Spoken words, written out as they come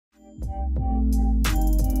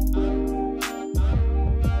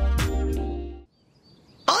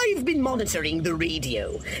I've been monitoring the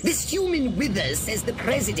radio. This human Withers says the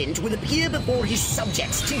president will appear before his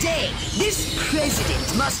subjects today. This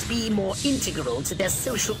president must be more integral to their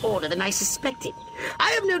social order than I suspected.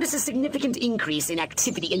 I have noticed a significant increase in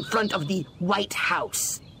activity in front of the White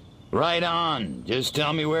House. Right on. Just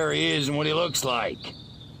tell me where he is and what he looks like.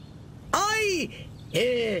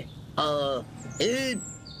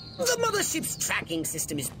 The mothership's tracking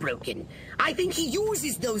system is broken. I think he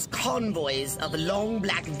uses those convoys of long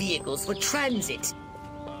black vehicles for transit.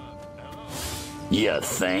 You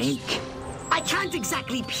think? I can't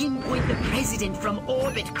exactly pinpoint the president from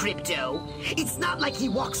orbit, Crypto. It's not like he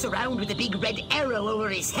walks around with a big red arrow over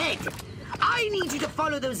his head. I need you to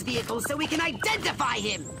follow those vehicles so we can identify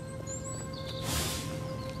him.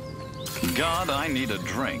 God, I need a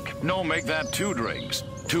drink. No, make that 2 drinks.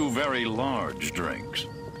 2 very large drinks.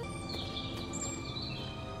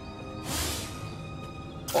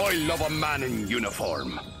 I love a man in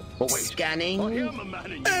uniform. Oh, wait. Scanning. I am a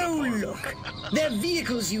man in Oh, uniform. look. Their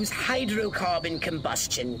vehicles use hydrocarbon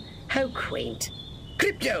combustion. How quaint.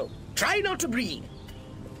 Crypto, try not to breathe.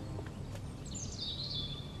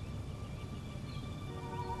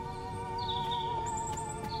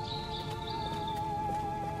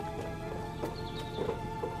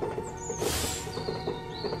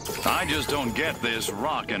 I just don't get this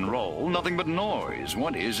rock and roll. Nothing but noise.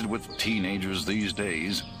 What is it with teenagers these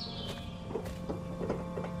days?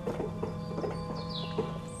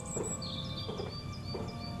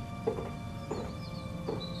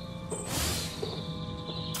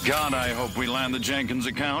 God, I hope we land the Jenkins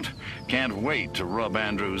account. Can't wait to rub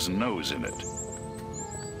Andrew's nose in it.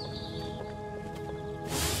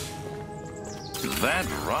 That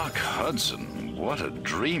Rock Hudson, what a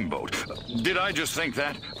dreamboat. Did I just think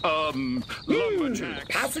that? Lumberjacks.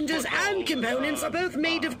 Passengers and components are both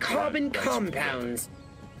made of carbon compounds.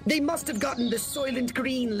 They must have gotten the Soylent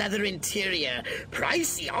Green leather interior.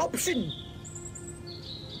 Pricey option.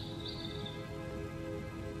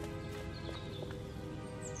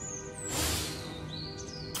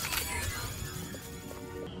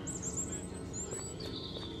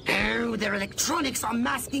 Oh, their electronics are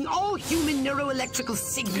masking all human neuroelectrical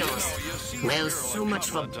signals. Well, so much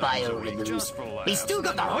for biorhythms. We still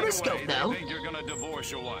got the horoscope, though. I think you're gonna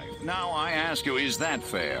divorce your wife. Now I ask you, is that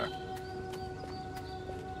fair?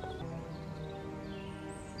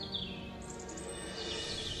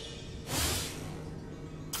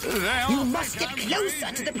 You must get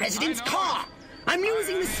closer to the president's car. I'm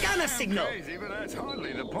using the scanner signal. Crazy, but that's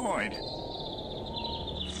hardly the point.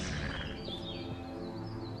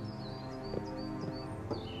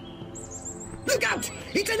 Look out!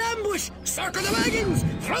 It's an ambush! Circle the wagons!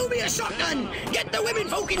 Throw me a shotgun! Get the women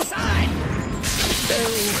folk inside!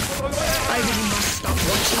 Oh, I really must stop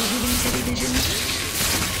watching human television.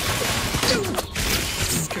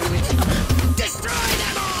 Screw it. Destroy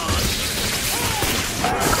them all!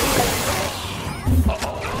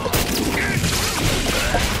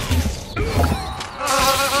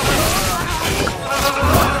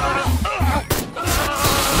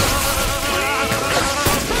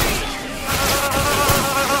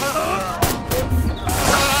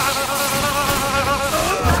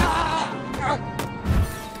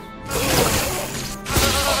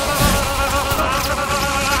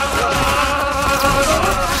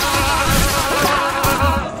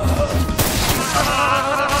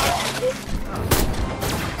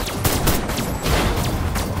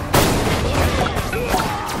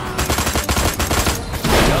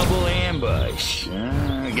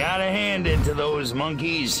 Gotta hand it to those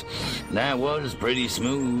monkeys. That was pretty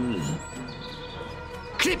smooth.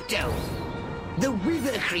 Crypto! The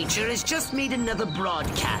Wither creature has just made another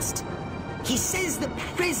broadcast. He says the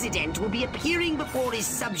president will be appearing before his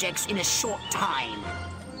subjects in a short time.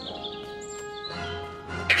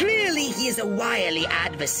 Clearly he is a wily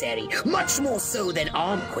adversary, much more so than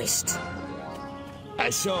Armquist.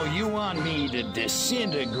 So you want me to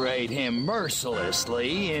disintegrate him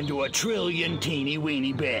mercilessly into a trillion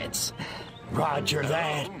teeny-weeny bits? Roger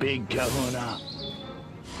that, big kahuna.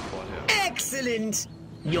 Excellent!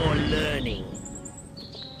 You're learning.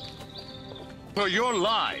 For your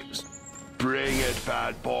lives. Bring it,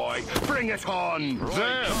 bad boy. Bring it on.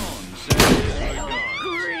 Them.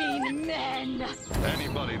 Green men!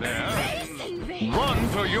 Anybody there? Run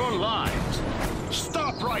for your lives.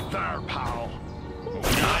 Stop right there, pal.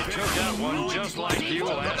 I took out one just like you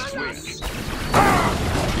last week.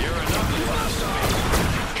 You're enough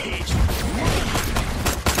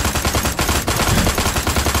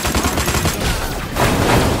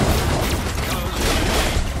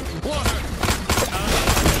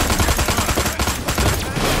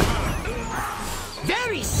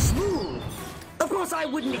I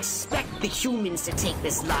wouldn't expect the humans to take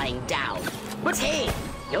this lying down. But hey,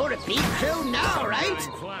 you're a big crow now, right?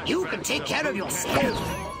 You can take care of yourself.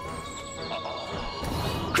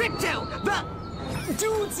 Crypto, the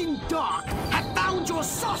dudes in dark have found your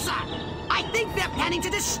saucer. I think they're planning to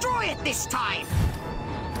destroy it this time.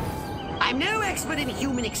 I'm no expert in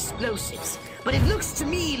human explosives, but it looks to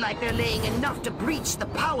me like they're laying enough to breach the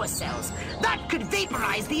power cells. That could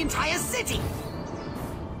vaporize the entire city.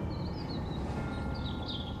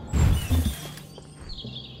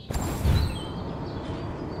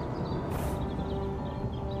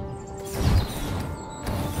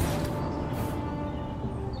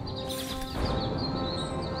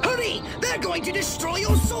 Hurry! They're going to destroy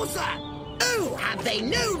your saucer! Oh, have they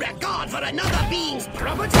no regard for another being's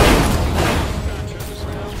property?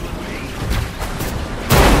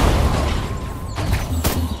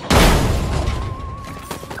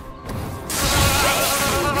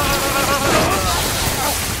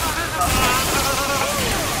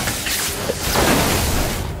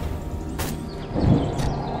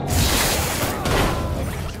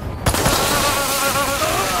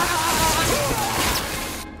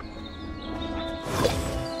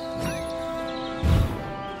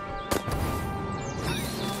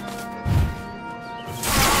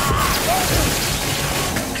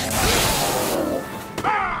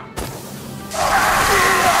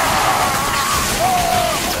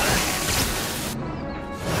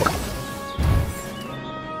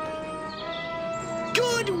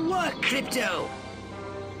 Good work, Crypto!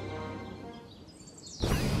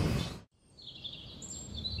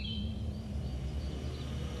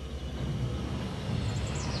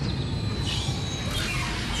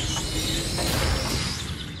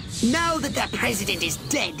 Now that their president is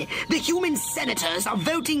dead, the human senators are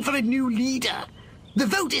voting for a new leader. The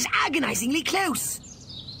vote is agonizingly close.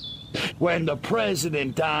 When the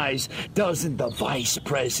president dies, doesn't the vice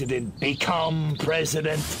president become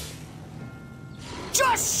president?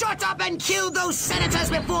 Just shut up and kill those senators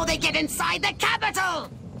before they get inside the Capitol!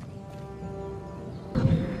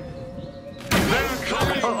 They're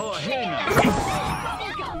coming! Oh, hey now.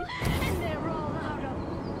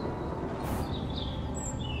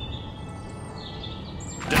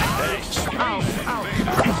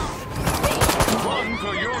 Run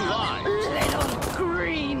for your life! Little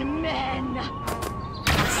green men!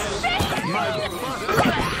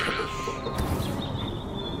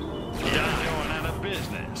 Yeah, going out of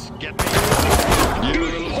business. Get me. You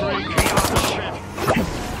little freak.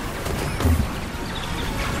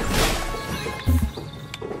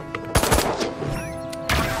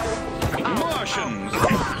 Martians!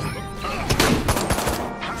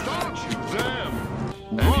 Them!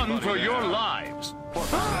 Run for your lives!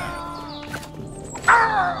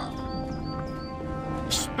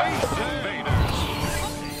 Space invaders!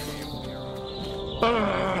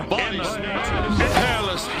 Body snatchers!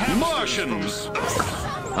 Hairless Martians!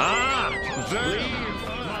 Ah!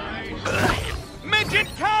 Midget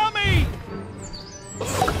Tommy!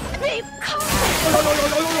 They've come!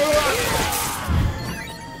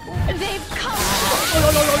 They've come!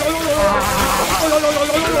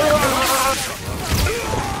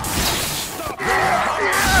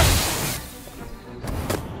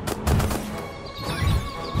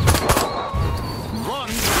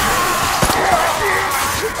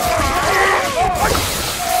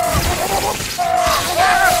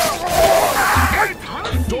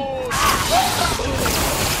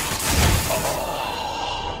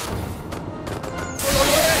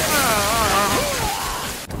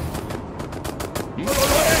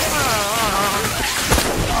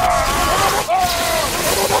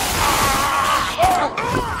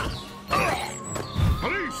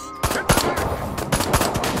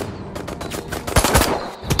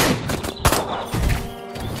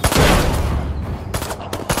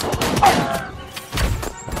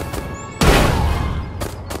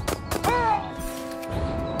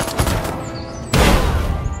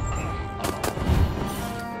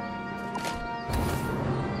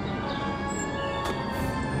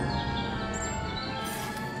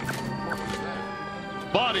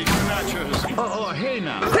 Body snatchers! Oh, hey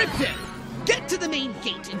now! Crypto! Get to the main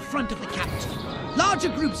gate in front of the Capitol. Larger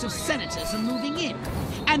groups of senators are moving in.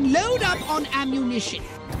 And load up on ammunition.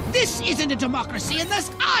 This isn't a democracy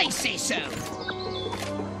unless I say so!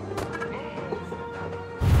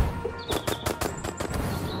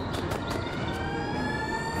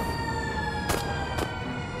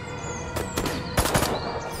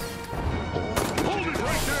 Hold it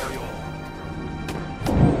right there!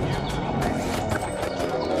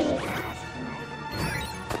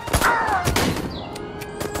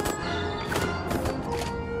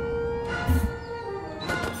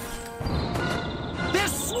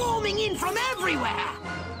 everywhere!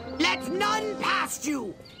 Let none past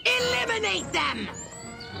you! Eliminate them!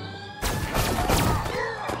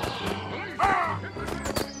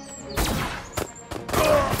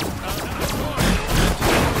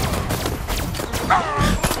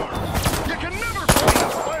 You can never find a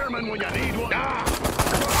fireman when you need one. I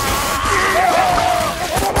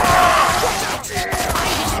detect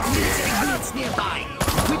military units nearby.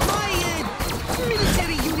 With my,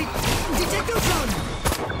 military unit detectotron.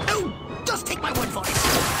 Oh, just take my word for it.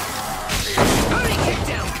 Hurry,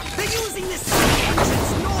 Crypto! They're using this side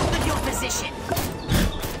entrance north of your position.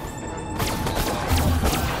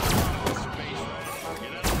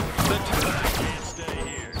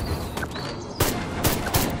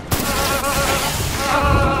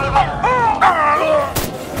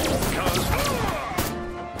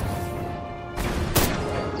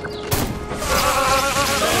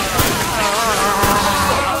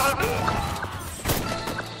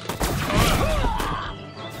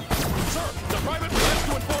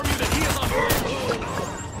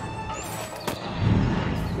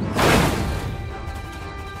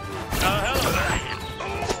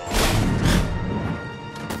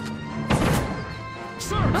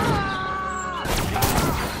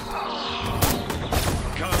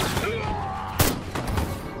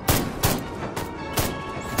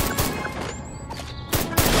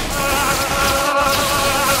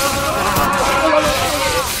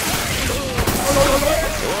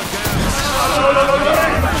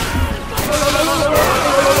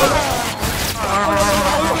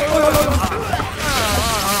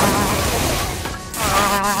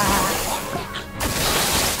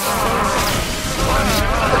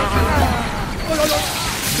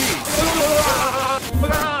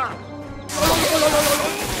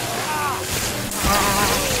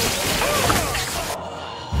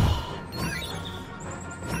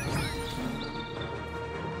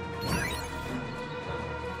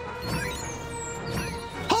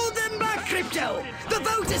 The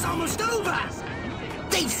vote is almost over!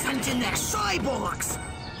 They've sent in their cyborgs!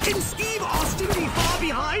 Can Steve Austin be far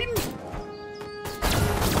behind?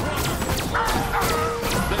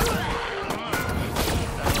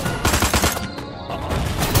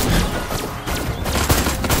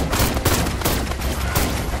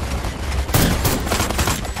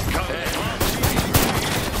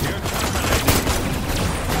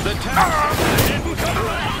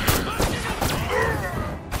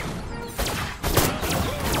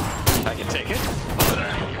 I can take it.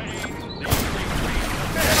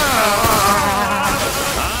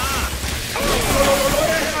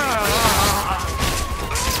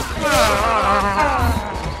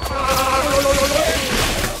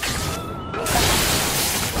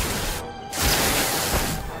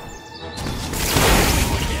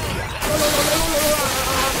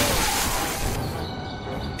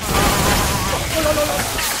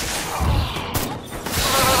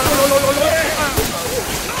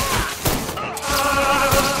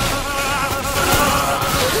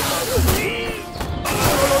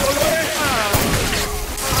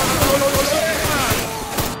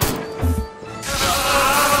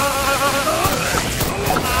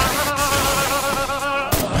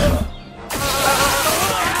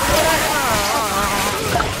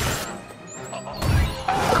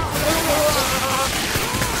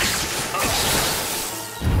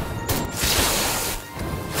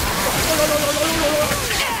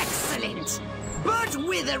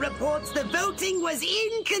 Reports the voting was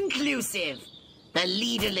inconclusive. The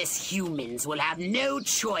leaderless humans will have no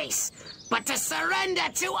choice but to surrender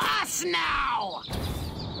to us now!